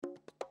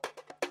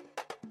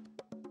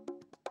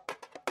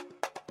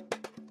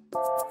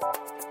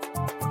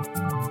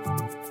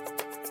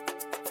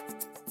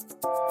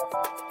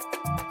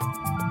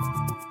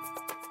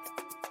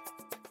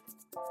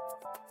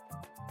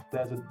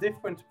There's a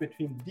difference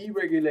between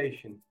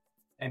deregulation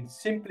and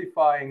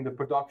simplifying the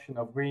production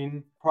of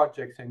green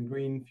projects and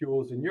green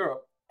fuels in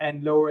Europe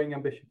and lowering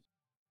ambitions.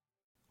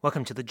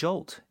 Welcome to The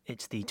Jolt.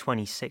 It's the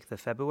 26th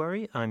of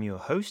February. I'm your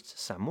host,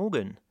 Sam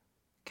Morgan.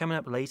 Coming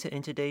up later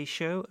in today's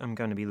show, I'm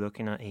going to be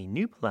looking at a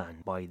new plan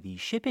by the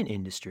shipping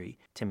industry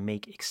to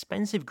make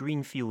expensive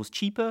green fuels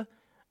cheaper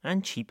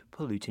and cheap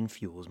polluting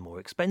fuels more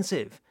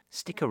expensive.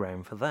 Stick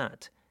around for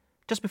that.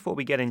 Just before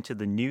we get into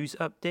the news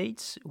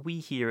updates, we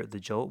here at The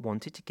Jolt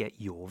wanted to get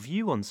your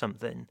view on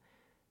something.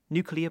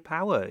 Nuclear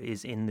power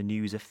is in the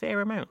news a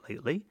fair amount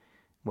lately.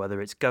 Whether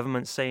it's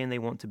governments saying they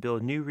want to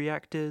build new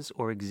reactors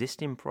or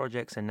existing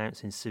projects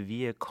announcing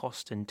severe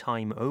cost and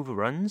time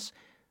overruns,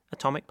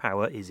 atomic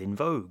power is in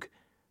vogue.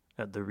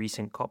 At the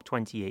recent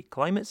COP28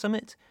 climate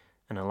summit,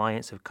 an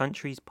alliance of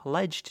countries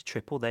pledged to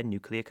triple their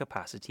nuclear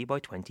capacity by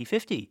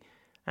 2050.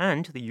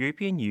 And the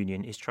European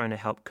Union is trying to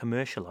help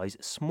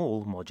commercialise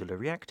small modular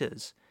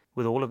reactors.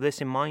 With all of this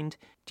in mind,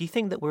 do you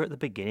think that we're at the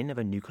beginning of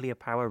a nuclear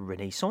power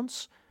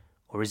renaissance?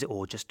 Or is it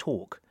all just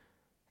talk?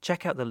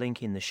 Check out the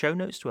link in the show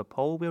notes to a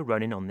poll we're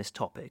running on this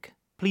topic.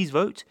 Please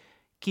vote.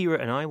 Kira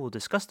and I will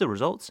discuss the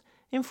results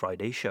in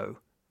Friday's show.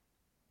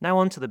 Now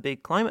on to the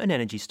big climate and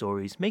energy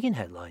stories making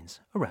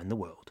headlines around the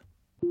world.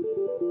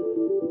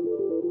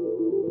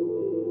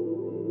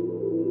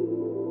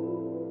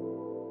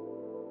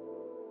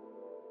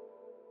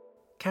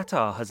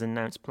 Qatar has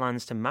announced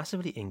plans to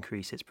massively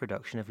increase its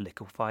production of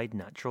liquefied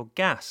natural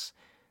gas.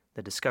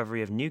 The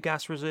discovery of new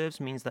gas reserves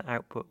means that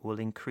output will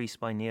increase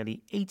by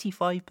nearly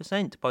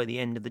 85% by the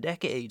end of the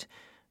decade,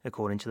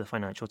 according to the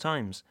Financial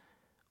Times.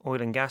 Oil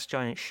and gas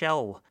giant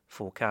Shell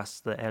forecasts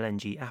that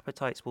LNG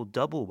appetites will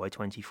double by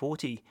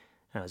 2040,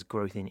 as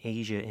growth in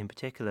Asia in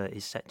particular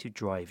is set to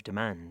drive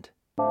demand.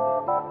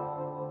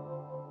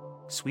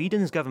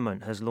 Sweden's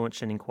government has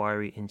launched an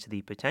inquiry into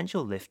the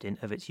potential lifting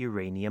of its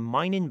uranium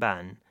mining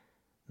ban.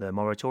 The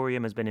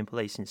moratorium has been in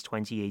place since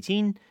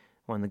 2018,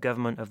 when the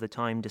government of the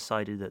time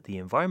decided that the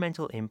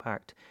environmental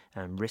impact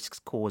and risks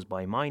caused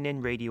by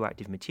mining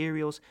radioactive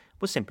materials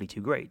was simply too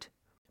great.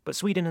 But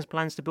Sweden has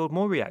plans to build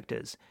more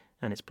reactors,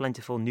 and its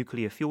plentiful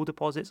nuclear fuel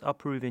deposits are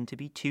proving to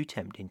be too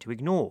tempting to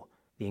ignore.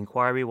 The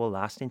inquiry will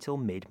last until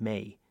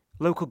mid-May.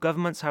 Local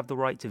governments have the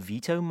right to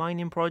veto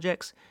mining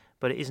projects,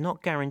 but it is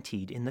not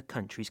guaranteed in the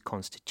country's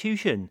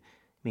constitution,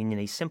 meaning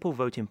a simple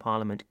vote in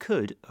parliament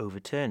could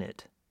overturn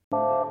it.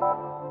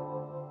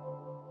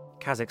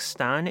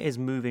 Kazakhstan is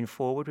moving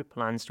forward with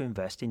plans to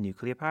invest in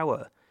nuclear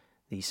power.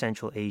 The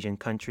Central Asian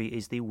country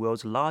is the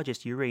world's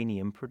largest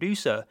uranium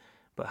producer,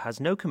 but has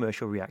no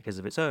commercial reactors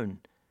of its own.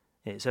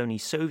 Its only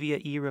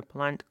Soviet-era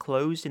plant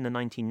closed in the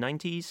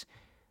 1990s,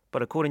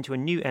 but according to a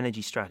new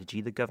energy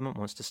strategy, the government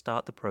wants to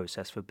start the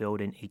process for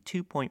building a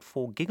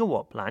 2.4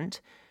 gigawatt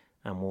plant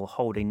and will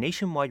hold a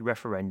nationwide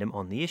referendum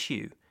on the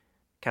issue.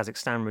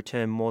 Kazakhstan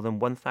returned more than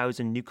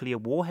 1,000 nuclear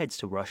warheads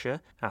to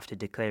Russia after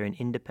declaring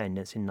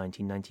independence in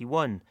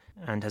 1991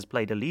 and has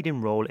played a leading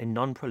role in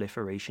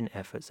non-proliferation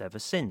efforts ever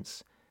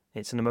since.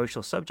 It's an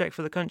emotional subject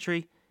for the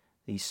country.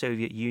 The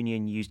Soviet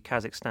Union used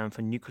Kazakhstan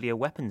for nuclear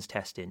weapons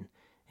testing,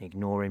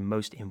 ignoring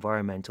most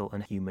environmental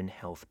and human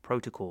health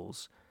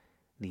protocols.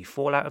 The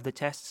fallout of the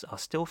tests are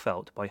still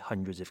felt by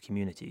hundreds of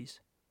communities.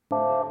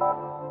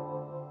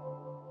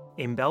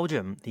 In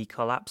Belgium, the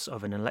collapse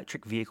of an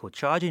electric vehicle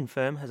charging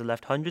firm has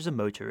left hundreds of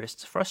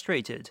motorists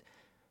frustrated.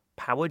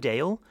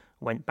 Powerdale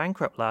went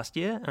bankrupt last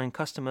year, and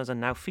customers are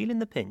now feeling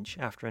the pinch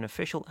after an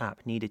official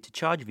app needed to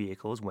charge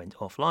vehicles went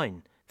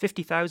offline.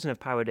 50,000 of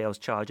Powerdale's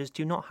chargers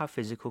do not have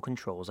physical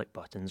controls like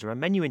buttons or a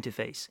menu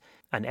interface,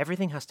 and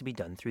everything has to be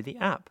done through the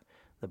app,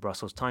 the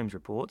Brussels Times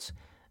reports,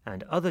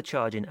 and other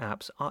charging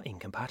apps are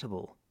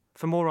incompatible.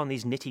 For more on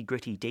these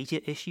nitty-gritty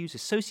data issues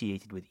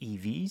associated with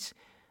EVs,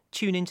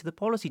 tune into the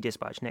Policy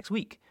Dispatch next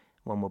week,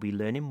 when we'll be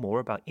learning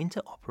more about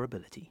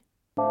interoperability.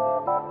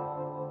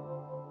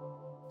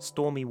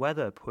 Stormy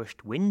weather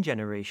pushed wind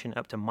generation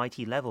up to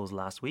mighty levels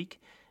last week,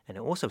 and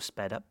it also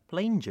sped up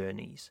plane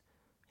journeys.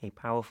 A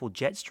powerful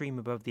jet stream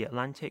above the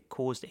Atlantic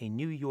caused a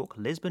New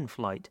York-Lisbon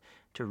flight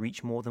to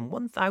reach more than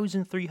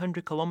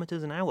 1,300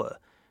 kilometers an hour.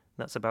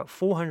 That's about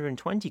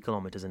 420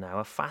 kilometers an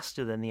hour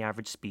faster than the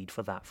average speed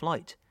for that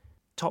flight.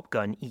 Top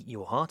Gun eat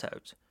your heart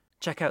out.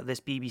 Check out this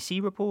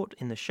BBC report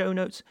in the show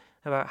notes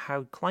about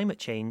how climate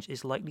change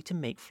is likely to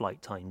make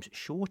flight times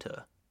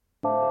shorter.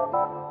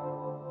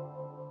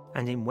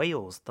 And in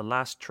Wales, the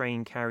last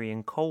train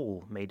carrying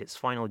coal made its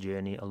final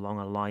journey along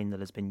a line that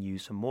has been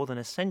used for more than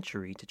a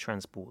century to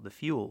transport the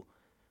fuel.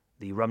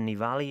 The Rhymney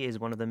Valley is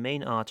one of the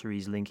main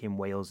arteries linking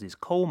Wales's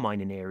coal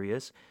mining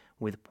areas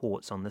with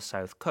ports on the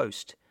south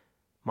coast.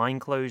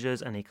 Mine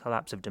closures and a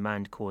collapse of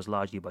demand caused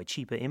largely by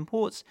cheaper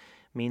imports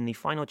mean the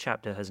final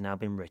chapter has now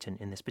been written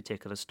in this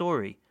particular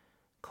story.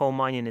 Coal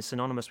mining is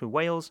synonymous with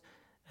Wales,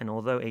 and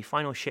although a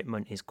final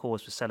shipment is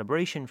cause for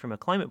celebration from a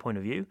climate point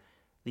of view,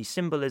 the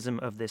symbolism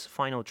of this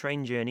final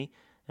train journey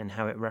and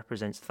how it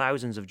represents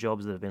thousands of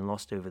jobs that have been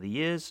lost over the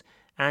years,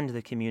 and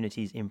the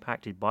communities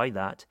impacted by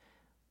that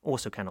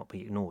also cannot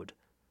be ignored.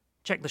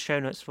 Check the show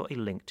notes for a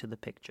link to the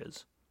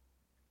pictures.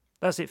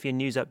 That's it for your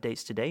news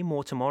updates today.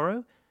 More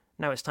tomorrow.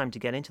 Now it's time to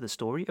get into the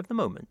story of the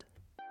moment.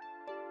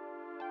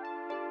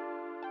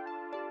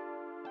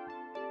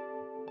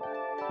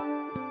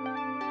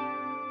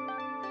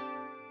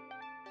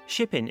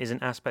 Shipping is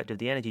an aspect of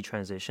the energy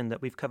transition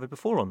that we've covered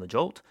before on The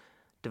Jolt.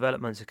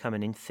 Developments are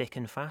coming in thick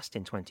and fast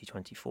in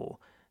 2024,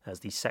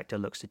 as the sector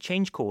looks to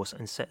change course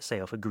and set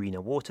sail for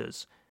greener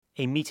waters.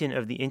 A meeting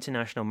of the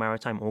International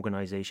Maritime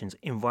Organization's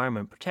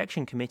Environment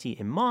Protection Committee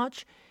in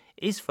March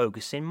is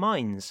focusing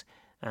mines,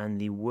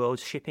 and the World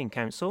Shipping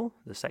Council,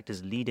 the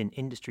sector's leading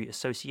industry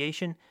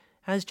association,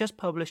 has just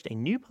published a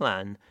new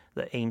plan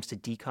that aims to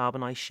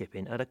decarbonize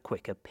shipping at a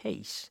quicker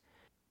pace.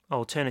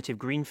 Alternative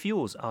green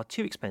fuels are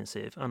too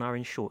expensive and are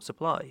in short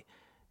supply.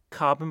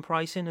 Carbon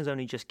pricing has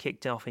only just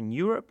kicked off in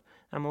Europe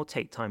and will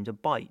take time to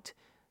bite.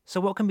 So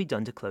what can be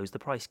done to close the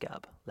price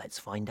gap? Let's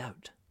find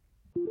out.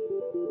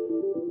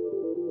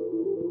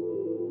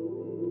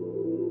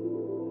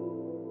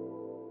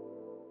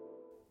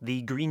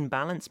 The Green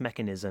Balance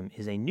Mechanism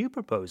is a new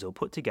proposal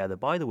put together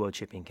by the World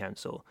Shipping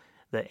Council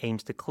that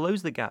aims to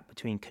close the gap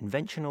between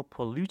conventional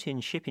polluting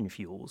shipping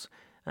fuels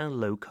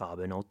and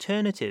low-carbon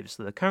alternatives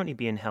that are currently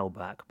being held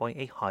back by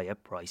a higher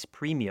price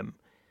premium.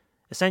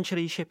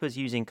 Essentially, shippers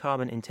using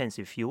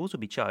carbon-intensive fuels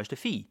will be charged a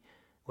fee,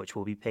 which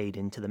will be paid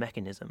into the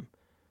mechanism.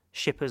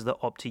 Shippers that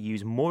opt to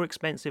use more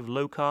expensive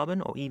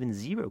low-carbon or even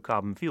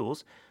zero-carbon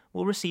fuels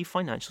will receive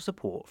financial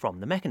support from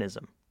the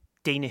mechanism.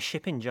 Danish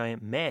shipping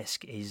giant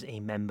Maersk is a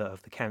member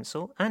of the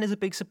council and is a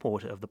big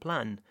supporter of the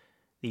plan.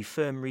 The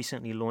firm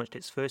recently launched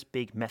its first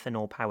big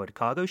methanol-powered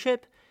cargo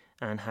ship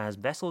and has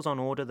vessels on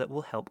order that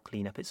will help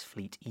clean up its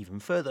fleet even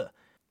further.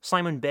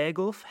 Simon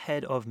Bergulf,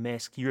 head of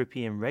Maersk's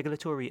European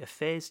Regulatory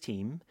Affairs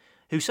team,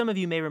 who some of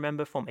you may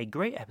remember from a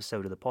great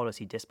episode of the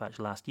Policy Dispatch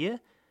last year,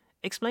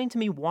 explained to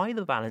me why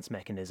the balance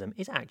mechanism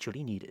is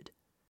actually needed.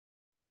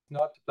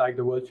 Not like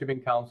the World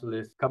Shipping Council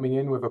is coming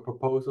in with a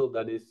proposal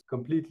that is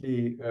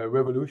completely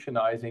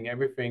revolutionizing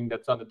everything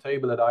that's on the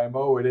table at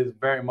IMO. It is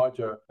very much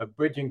a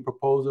bridging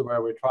proposal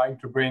where we're trying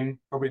to bring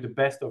probably the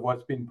best of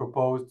what's been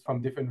proposed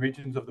from different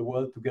regions of the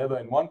world together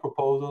in one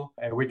proposal,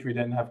 which we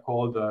then have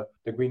called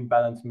the Green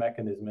Balance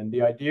Mechanism. And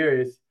the idea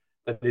is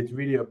that it's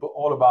really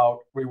all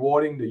about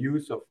rewarding the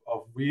use of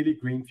really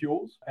green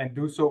fuels and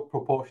do so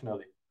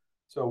proportionally.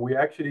 So we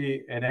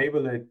actually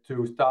enable it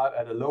to start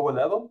at a lower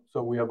level,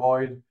 so we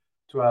avoid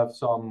to have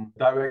some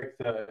direct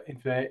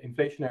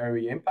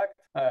inflationary impact.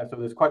 So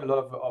there's quite a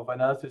lot of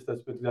analysis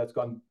that's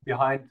gone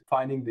behind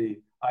finding the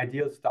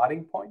ideal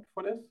starting point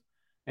for this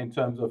in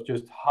terms of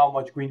just how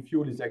much green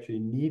fuel is actually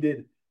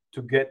needed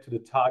to get to the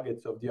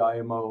targets of the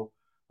IMO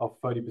of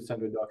 30%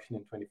 reduction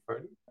in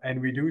 2030. And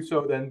we do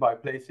so then by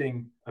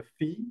placing a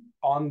fee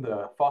on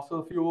the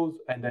fossil fuels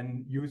and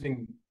then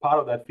using part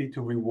of that fee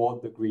to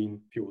reward the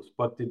green fuels.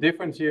 But the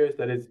difference here is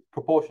that it's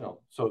proportional.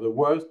 So the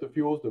worse the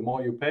fuels, the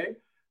more you pay.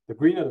 The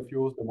greener the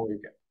fuels, the more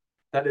you get.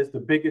 That is the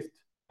biggest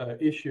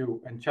issue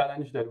and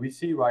challenge that we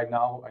see right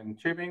now in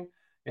shipping.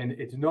 And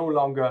it's no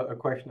longer a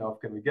question of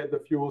can we get the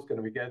fuels,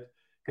 can we get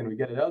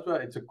it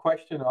elsewhere? It's a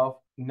question of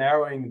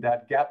narrowing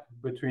that gap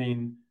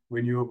between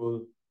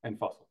renewable and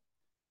fossil.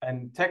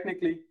 And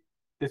technically,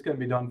 this can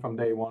be done from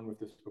day one with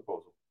this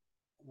proposal.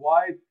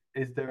 Why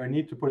is there a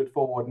need to put it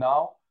forward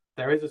now?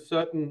 There is a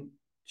certain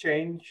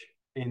change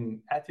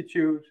in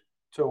attitude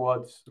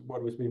towards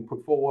what was being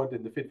put forward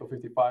in the Fit for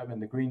 55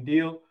 and the Green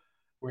Deal.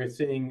 We're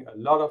seeing a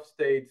lot of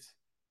states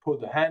pull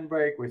the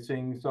handbrake. We're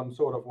seeing some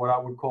sort of what I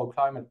would call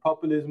climate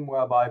populism,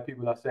 whereby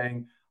people are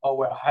saying, oh,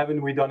 well,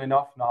 haven't we done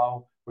enough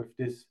now with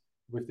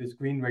this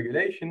green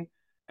regulation?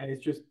 And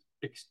it's just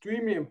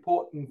extremely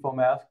important for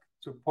Maersk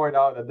to point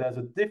out that there's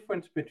a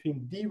difference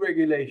between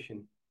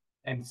deregulation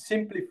and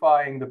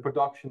simplifying the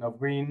production of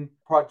green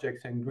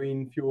projects and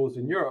green fuels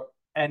in Europe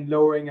and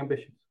lowering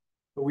ambitions.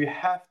 But we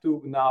have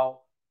to now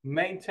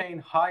maintain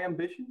high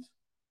ambitions.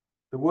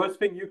 The worst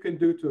thing you can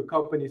do to a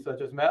company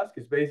such as Maersk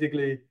is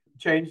basically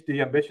change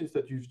the ambitions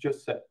that you've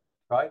just set,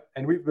 right?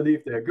 And we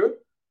believe they're good.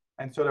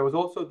 And so there was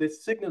also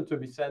this signal to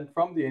be sent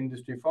from the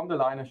industry, from the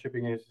liner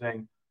shipping industry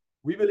saying,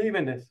 we believe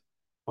in this,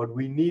 but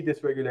we need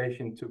this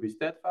regulation to be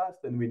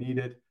steadfast and we need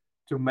it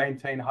to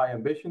maintain high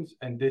ambitions.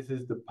 And this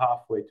is the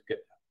pathway to get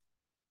there.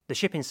 The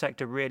shipping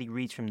sector really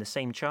reads from the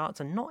same charts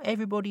and not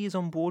everybody is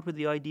on board with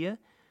the idea.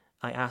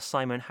 I asked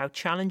Simon how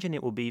challenging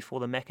it will be for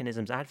the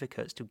mechanism's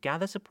advocates to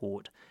gather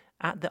support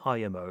at the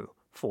IMO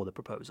for the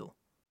proposal.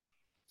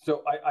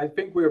 So I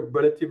think we're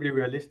relatively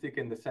realistic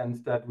in the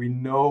sense that we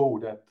know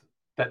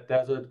that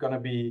there's going to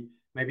be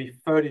maybe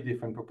 30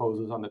 different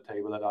proposals on the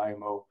table at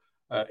IMO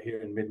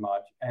here in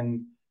mid-March.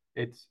 And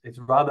it's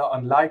rather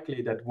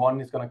unlikely that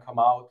one is going to come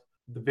out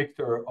the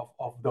victor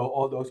of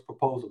all those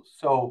proposals.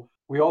 So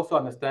we also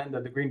understand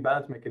that the Green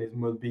Balance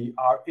Mechanism will be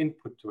our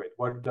input to it.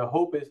 What the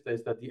hope is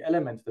that the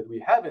elements that we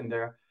have in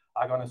there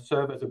are going to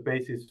serve as a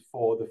basis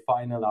for the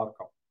final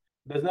outcome.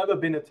 There's never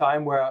been a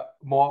time where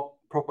more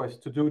progress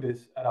to do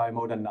this at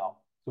IMO than now.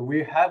 So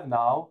we have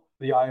now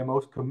the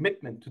IMO's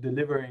commitment to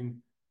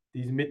delivering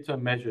these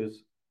midterm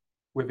measures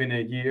within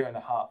a year and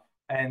a half.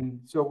 And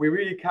so we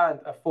really can't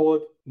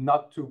afford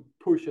not to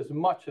push as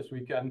much as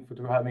we can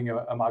to having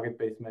a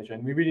market-based measure.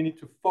 And we really need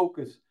to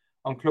focus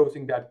on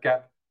closing that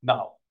gap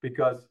now,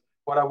 because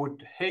what I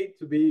would hate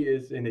to be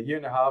is in a year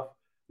and a half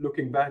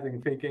looking back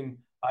and thinking,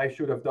 I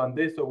should have done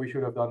this or we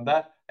should have done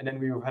that, and then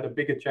we have had a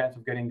bigger chance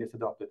of getting this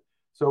adopted.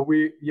 So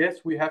we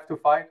have to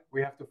fight.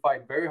 We have to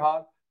fight very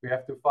hard. We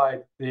have to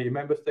fight the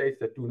member states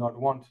that do not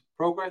want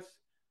progress.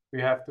 We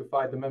have to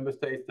fight the member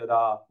states that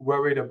are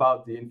worried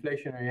about the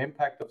inflationary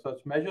impact of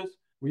such measures.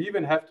 We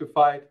even have to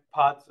fight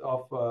parts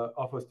of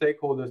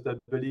stakeholders that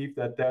believe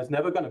that there's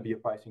never going to be a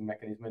pricing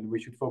mechanism and we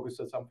should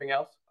focus on something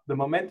else. The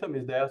momentum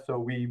is there, so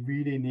we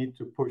really need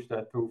to push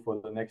that through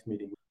for the next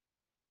meeting.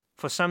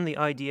 For some, the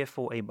idea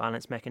for a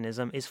balance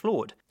mechanism is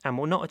flawed and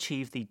will not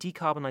achieve the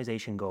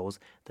decarbonisation goals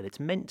that it's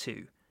meant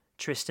to.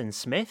 Tristan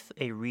Smith,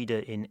 a reader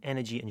in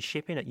Energy and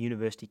Shipping at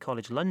University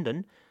College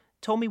London,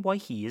 told me why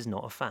he is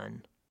not a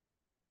fan.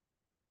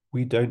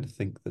 We don't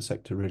think the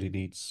sector really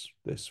needs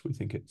this. We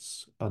think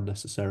it's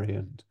unnecessary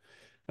and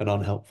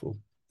unhelpful.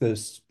 The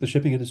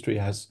shipping industry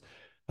has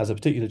a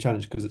particular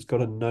challenge because it's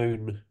got a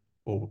known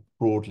or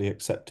broadly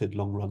accepted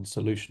long-run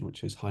solution,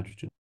 which is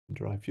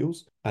hydrogen-derived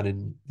fuels. And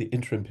in the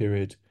interim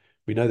period,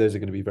 we know those are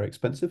going to be very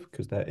expensive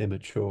because they're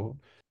immature,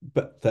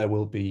 but there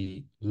will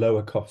be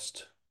lower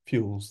cost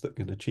fuels that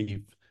can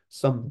achieve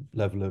some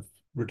level of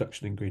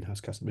reduction in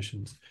greenhouse gas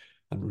emissions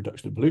and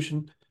reduction in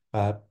pollution,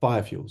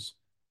 biofuels.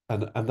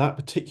 And that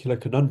particular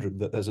conundrum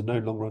that there's a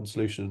known long-run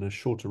solution and a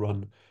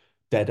shorter-run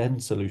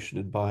dead-end solution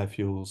in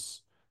biofuels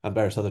and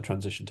various other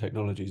transition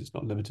technologies, it's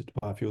not limited to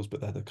biofuels,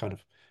 but they're the kind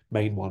of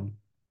main one,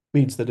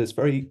 means that it's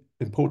very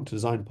important to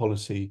design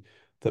policy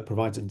that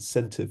provides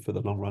incentive for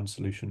the long-run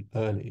solution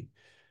early.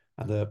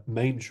 And the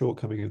main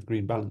shortcoming of the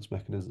green balance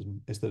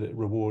mechanism is that it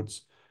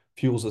rewards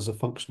fuels as a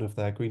function of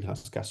their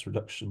greenhouse gas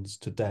reductions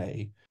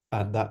today.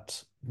 And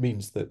that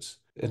means that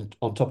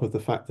on top of the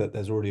fact that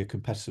there's already a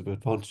competitive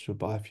advantage of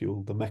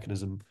biofuel, the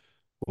mechanism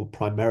will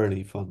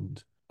primarily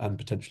fund and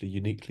potentially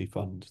uniquely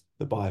fund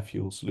the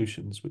biofuel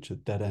solutions, which are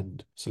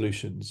dead-end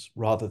solutions,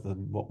 rather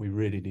than what we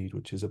really need,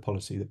 which is a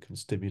policy that can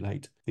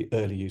stimulate the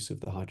early use of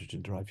the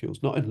hydrogen-derived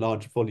fuels, not in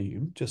large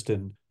volume, just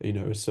in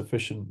a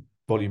sufficient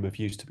volume of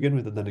use to begin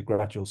with, and then a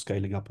gradual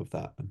scaling up of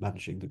that and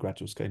managing the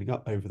gradual scaling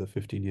up over the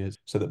 15 years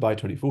so that by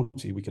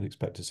 2040, we can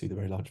expect to see the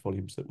very large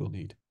volumes that we'll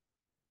need.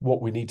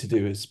 What we need to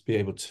do is be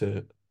able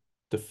to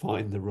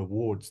define the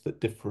rewards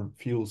that different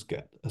fuels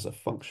get as a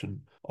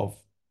function of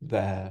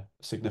their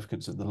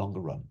significance in the longer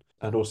run,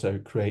 and also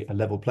create a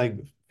level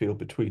playing field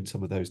between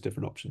some of those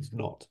different options,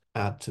 not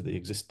add to the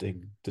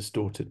existing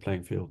distorted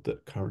playing field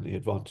that currently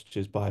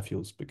advantages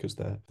biofuels because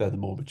they're the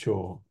more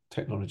mature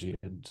technology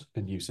and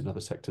in use in other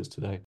sectors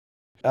today.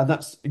 And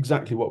that's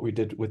exactly what we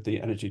did with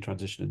the energy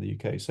transition in the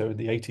UK. So in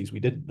the 80s, we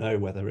didn't know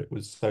whether it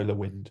was solar,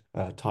 wind,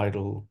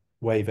 tidal,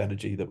 wave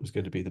energy that was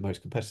going to be the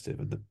most competitive.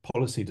 And the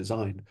policy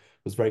design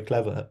was very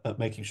clever at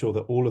making sure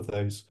that all of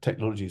those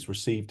technologies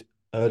received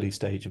early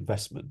stage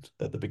investment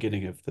at the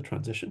beginning of the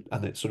transition,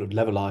 and it sort of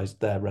levelized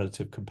their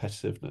relative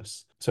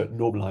competitiveness. So it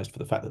normalized for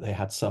the fact that they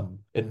had some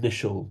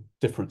initial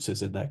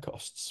differences in their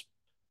costs.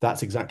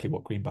 That's exactly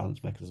what green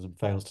balance mechanism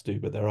fails to do,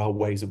 but there are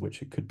ways in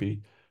which it could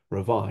be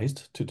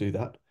revised to do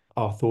that.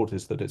 Our thought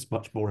is that it's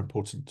much more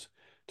important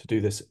to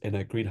do this in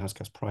a greenhouse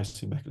gas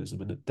pricing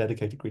mechanism, in a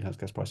dedicated greenhouse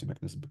gas pricing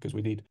mechanism, because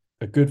we need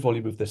a good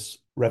volume of this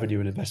revenue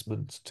and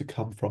investment to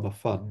come from a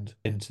fund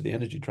into the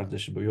energy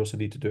transition, but we also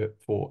need to do it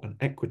for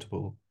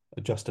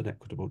a just and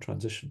equitable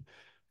transition.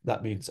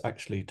 That means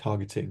actually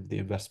targeting the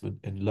investment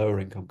in lower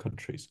income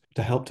countries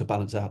to help to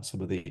balance out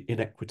some of the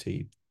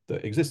inequity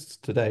that exists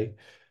today,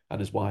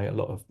 and is why a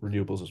lot of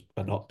renewables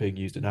are not being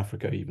used in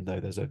Africa, even though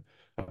there's an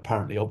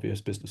apparently obvious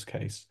business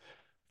case.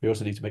 We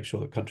also need to make sure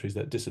that countries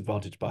that are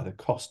disadvantaged by the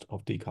cost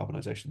of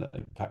decarbonisation that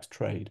impacts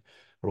trade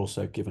are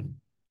also given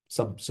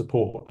some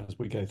support as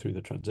we go through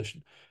the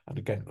transition. And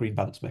again, green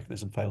balance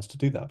mechanism fails to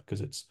do that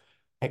because it's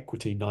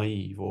equity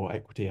naive or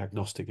equity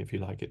agnostic, if you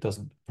like. It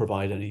doesn't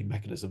provide any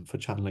mechanism for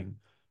channeling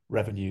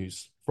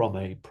revenues from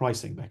a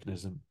pricing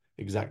mechanism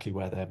exactly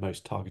where they're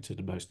most targeted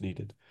and most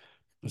needed.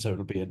 So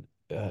it'll be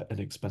an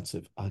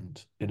expensive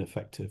and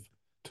ineffective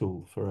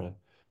tool for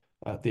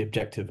the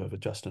objective of a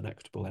just and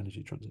equitable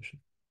energy transition.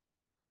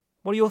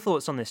 What are your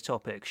thoughts on this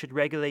topic? Should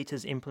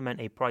regulators implement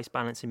a price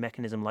balancing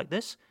mechanism like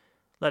this?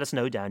 Let us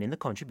know down in the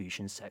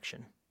contributions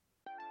section.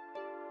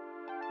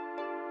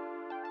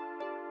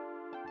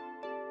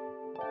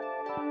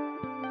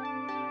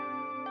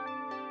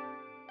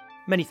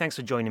 Many thanks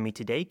for joining me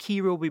today.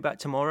 Kira will be back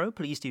tomorrow.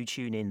 Please do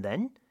tune in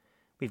then.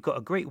 We've got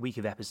a great week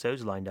of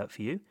episodes lined up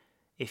for you.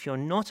 If you're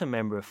not a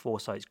member of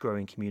Foresight's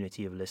growing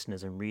community of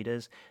listeners and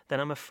readers, then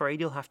I'm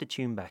afraid you'll have to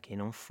tune back in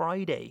on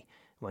Friday,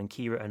 when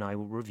Kira and I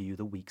will review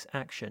the week's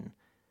action.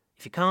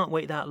 If you can't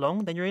wait that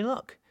long, then you're in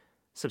luck.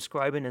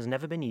 Subscribing has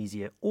never been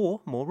easier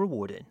or more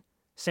rewarding.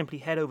 Simply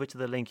head over to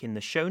the link in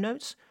the show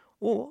notes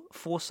or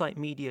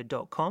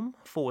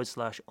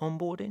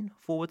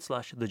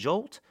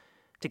foresightmedia.com/onboarding/thejolt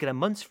to get a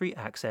month's free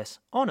access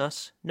on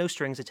us, no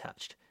strings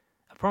attached.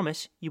 I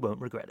promise you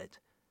won't regret it.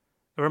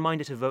 A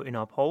reminder to vote in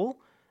our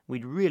poll.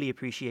 We'd really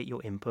appreciate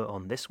your input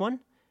on this one.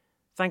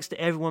 Thanks to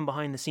everyone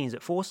behind the scenes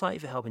at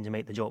Foresight for helping to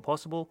make The Jolt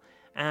possible,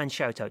 and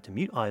shout out to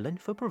Mute Island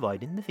for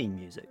providing the theme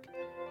music.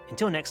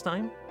 Until next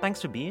time,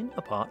 thanks for being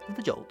a part of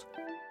The Jolt.